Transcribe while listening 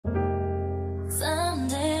Some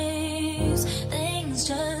days things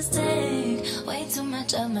just take way too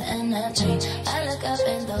much of my energy. I look up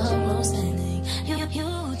and the whole world's standing. You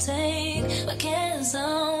take my cares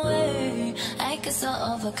away. I can so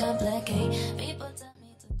overcomplicate. People tell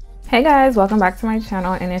me to... Hey guys, welcome back to my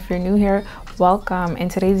channel, and if you're new here, welcome. In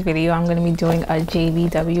today's video I'm going to be doing a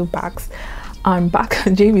JBW box. I'm going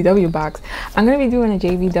to be doing a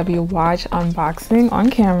JBW watch unboxing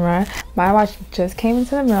on camera. My watch just came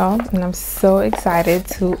into the mail and I'm so excited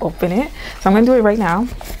to open it, so I'm gonna do it right now.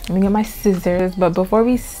 Let me get my scissors. But before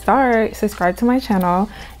we start, subscribe to my channel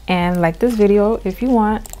and like this video if you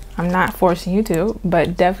want. I'm not forcing you to,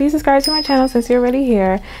 but definitely subscribe to my channel since you're already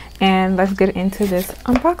here, and let's get into this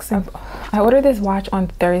unboxing. I ordered this watch on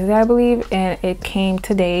Thursday, I believe, and it came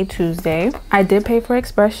today, Tuesday. I did pay for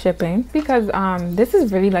express shipping because this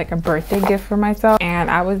is really like a birthday gift for myself,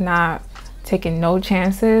 and I was not taking no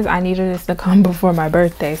chances. I needed this to come before my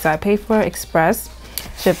birthday, so I paid for express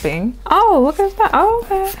shipping. Oh, look at that. Oh,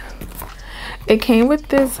 okay. It came with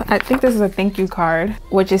this, I think this is a thank you card,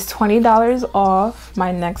 which is $20 off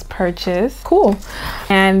my next purchase. Cool.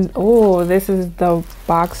 And oh, this is the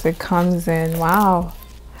box it comes in. Wow.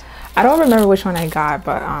 I don't remember which one I got,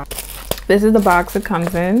 but this is the box it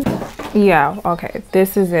comes in. Yeah, okay,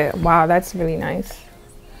 this is it. Wow, that's really nice.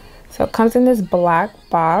 So it comes in this black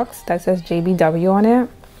box that says JBW on it.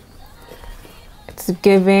 It's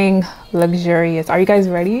giving luxurious. Are you guys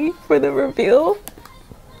ready for the reveal?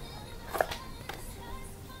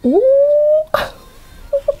 Ooh.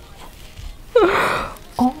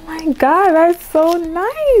 Oh my god, that's so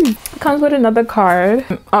nice. It comes with another card.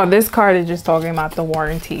 Oh, this card is just talking about the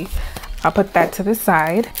warranty. I'll put that to the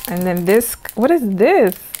side. And then this, what is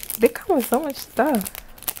this? They come with so much stuff.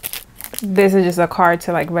 This is just a card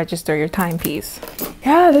to like register your timepiece.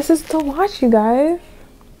 Yeah, this is the watch, you guys.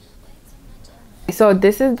 So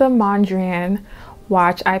this is the Mondrian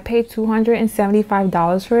watch. I paid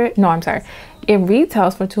 $275 for it. No, I'm sorry. It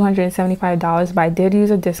retails for $275, but I did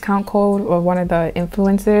use a discount code, or one of the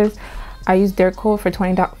influencers. I used their code for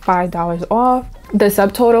 $25 off. The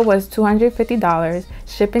subtotal was $250.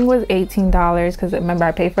 Shipping was $18 because remember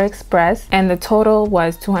I paid for express, and the total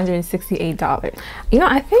was $268. You know,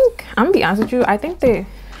 I think I'm gonna be honest with you, I think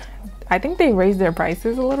they raised their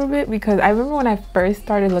prices a little bit, because I remember when I first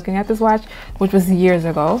started looking at this watch, which was years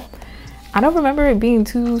ago, I don't remember it being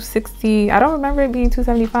 $260. I don't remember it being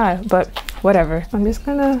 $275, but whatever. I'm just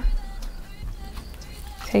gonna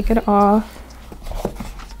take it off.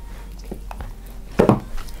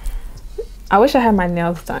 I wish I had my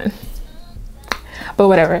nails done, but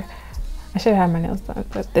whatever. I should have had my nails done.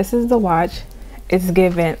 But this is the watch. It's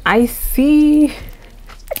given. I see.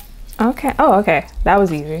 Okay. Oh, okay. That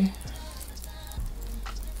was easy.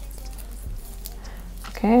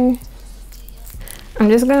 Okay. I'm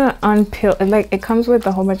just gonna unpeel it. Like, it comes with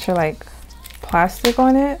a whole bunch of like plastic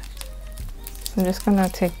on it. I'm just gonna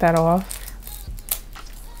take that off.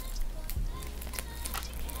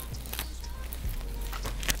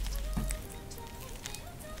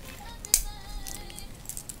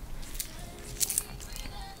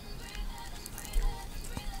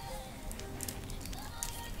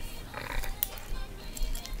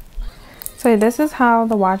 So this is how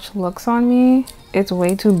the watch looks on me. It's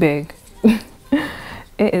way too big.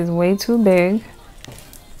 It is way too big.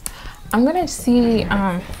 I'm gonna see,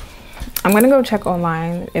 I'm gonna go check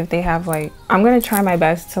online if they have like, I'm gonna try my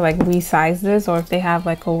best to like resize this, or if they have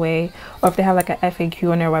like a way, or if they have like a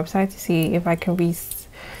FAQ on their website to see if I can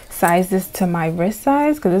resize this to my wrist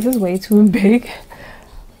size, because this is way too big.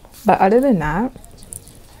 But other than that,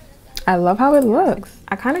 I love how it looks.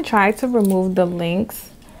 I kind of tried to remove the links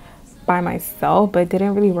by myself, but it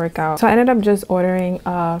didn't really work out, so I ended up just ordering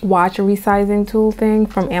a watch resizing tool thing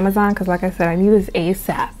from Amazon, because like I said, I need this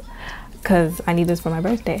ASAP because I need this for my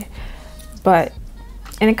birthday. And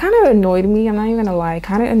it kind of annoyed me, I'm not even gonna lie, it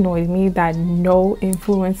kind of annoyed me that no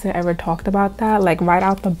influencer ever talked about that. Like, right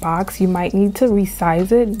out the box, you might need to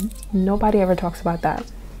resize it. Nobody ever talks about that.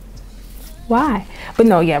 Why? But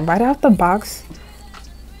no, yeah, right out the box,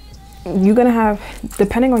 you're gonna have,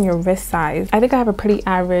 depending on your wrist size, I think I have a pretty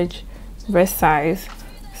average wrist size,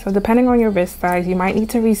 so depending on your wrist size, you might need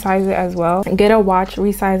to resize it as well. Get a watch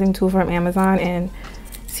resizing tool from Amazon and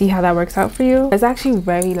see how that works out for you. It's actually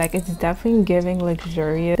very, like, it's definitely giving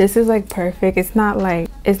luxurious. This is like perfect. It's not like,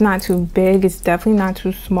 it's not too big, it's definitely not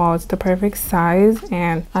too small. It's the perfect size,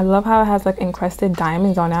 and I love how it has like encrusted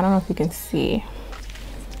diamonds on it. I don't know if you can see.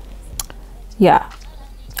 Yeah,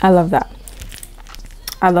 I love that.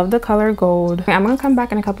 I love the color gold. I'm gonna come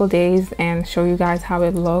back in a couple of days and show you guys how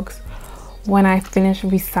it looks when I finish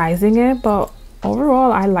resizing it, but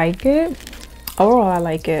overall I like it.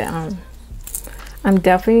 I'm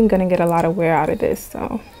definitely gonna get a lot of wear out of this.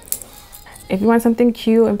 So if you want something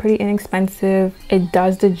cute and pretty inexpensive, it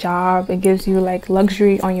does the job, it gives you like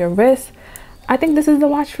luxury on your wrist, I think this is the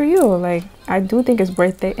watch for you. Like, I do think it's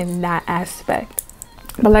worth it in that aspect.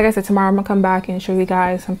 But like I said, tomorrow I'm gonna come back and show you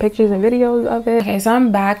guys some pictures and videos of it. Okay, so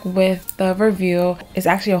I'm back with the review. It's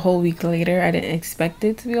actually a whole week later. I didn't expect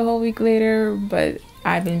it to be a whole week later, but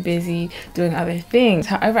I've been busy doing other things.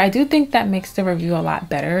 However, I do think that makes the review a lot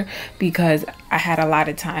better because I had a lot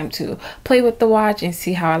of time to play with the watch and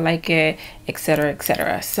see how I like it, etc,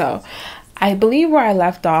 etc. So I believe where I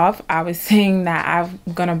left off, I was saying that I'm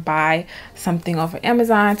gonna buy something off of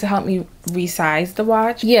Amazon to help me resize the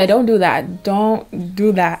watch. Yeah, don't do that. Don't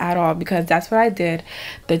do that at all, because that's what I did.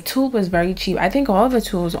 The tool was very cheap. I think all the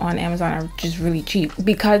tools on Amazon are just really cheap.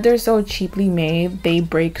 Because they're so cheaply made, they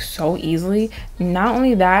break so easily. Not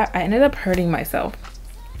only that, I ended up hurting myself.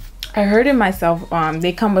 I hurted myself.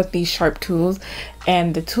 They come with these sharp tools,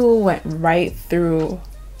 and the tool went right through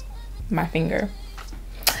my finger.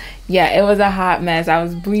 Yeah, it was a hot mess. I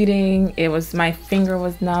was bleeding. My finger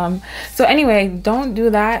was numb. So anyway, don't do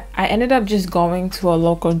that. I ended up just going to a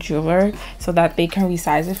local jeweler so that they can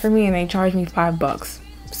resize it for me, and they charged me $5.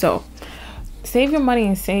 So save your money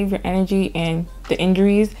and save your energy and the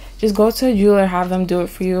injuries. Just go to a jeweler, have them do it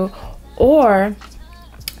for you. Or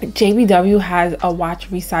JBW has a watch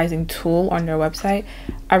resizing tool on their website.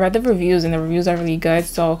 I read the reviews, and the reviews are really good.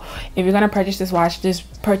 So if you're gonna purchase this watch,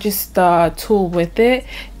 just purchase the tool with it,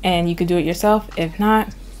 and you could do it yourself. If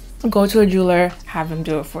not, go to a jeweler, have them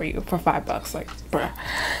do it for you for $5. Like, bruh.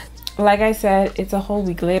 Like I said, it's a whole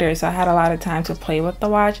week later, so I had a lot of time to play with the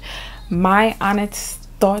watch. My honest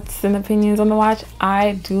thoughts and opinions on the watch: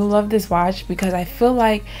 I do love this watch because I feel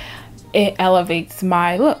like it elevates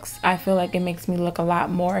my looks. I feel like it makes me look a lot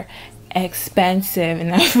more expensive,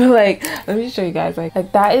 and I feel like, let me show you guys, like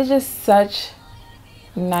that is just such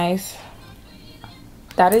nice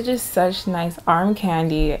arm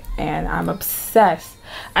candy, and I'm obsessed.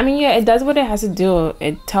 I mean, yeah, it does what it has to do.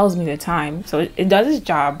 It tells me the time, so it does its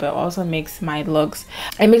job, but also makes my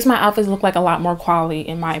outfits look like a lot more quality,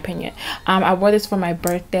 in my opinion. I wore this for my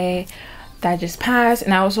birthday that just passed,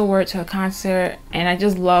 and I also wore it to a concert, and I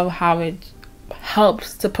just love how it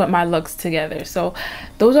helps to put my looks together. So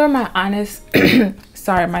those are my honest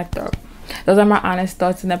sorry, my throat. Those are my honest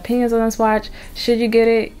thoughts and opinions on this watch. Should you get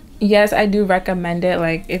it? Yes, I do recommend it.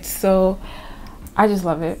 Like, it's so, I just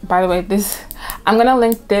love it. By the way, I'm gonna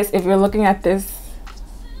link this. If you're looking at this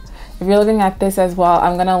as well,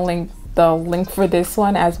 I'm gonna link the link for this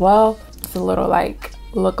one as well. It's a little like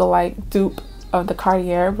look-alike dupe of the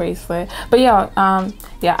Cartier bracelet. But yeah,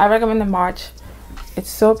 yeah, I recommend the watch. It's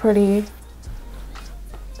so pretty.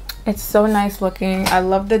 It's so nice looking. I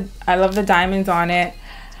love the diamonds on it.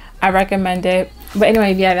 I recommend it. But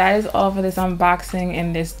anyway, yeah, that is all for this unboxing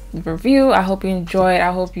and this review. I hope you enjoyed.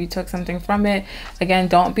 I hope you took something from it. Again,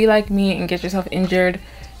 don't be like me and get yourself injured.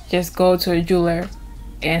 Just go to a jeweler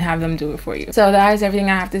and have them do it for you. So that is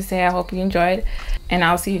everything I have to say. I hope you enjoyed, and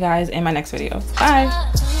I'll see you guys in my next video. Bye.